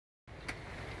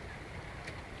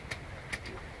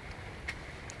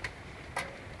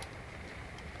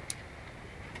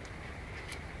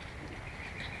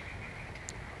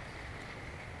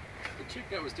chick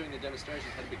that was doing the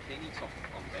demonstrations had a bikini top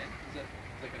on, Ben. Is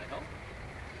that going to help?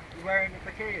 You're wearing a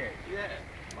bikini? Yeah.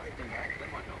 Might do that.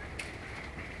 That might help.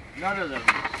 None of them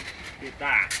did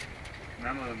that.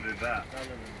 None of them did that. None of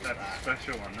them did That's that. a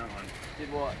special one, that one.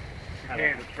 Did what? Had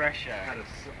Hear a- the pressure. Had a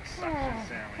suction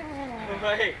sound.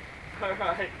 Wait,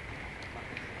 alright.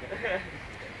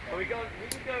 We can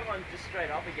go one just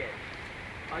straight up again.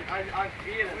 I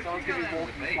fear that someone's going to be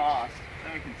walking past.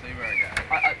 Then we can see where it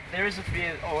goes. There is a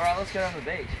fear. Oh, alright, let's go down the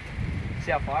beach.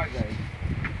 See how far it goes. We'll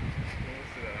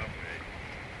set it up, mate.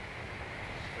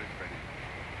 So pretty.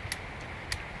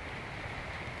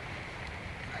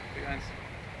 Guys.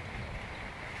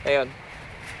 Hang on.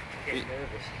 Getting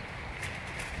nervous.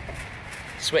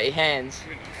 Sweaty hands.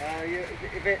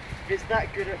 If it's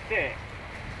that good a fit,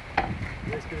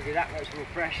 there's going to be that much more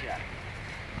pressure.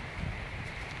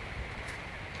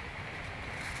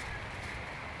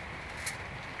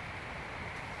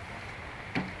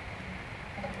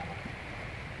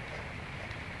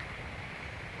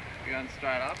 You going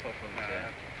straight up or from there?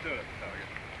 Do it at the target.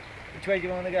 Which way do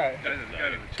you want to go? Go to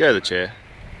the Go to the chair.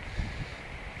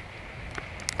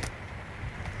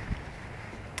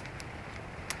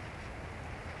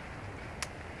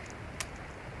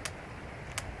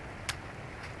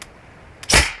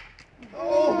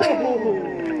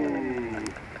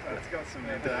 That's got some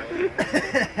impact.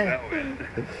 That went.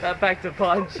 That back to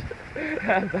punch.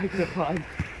 That back to punch.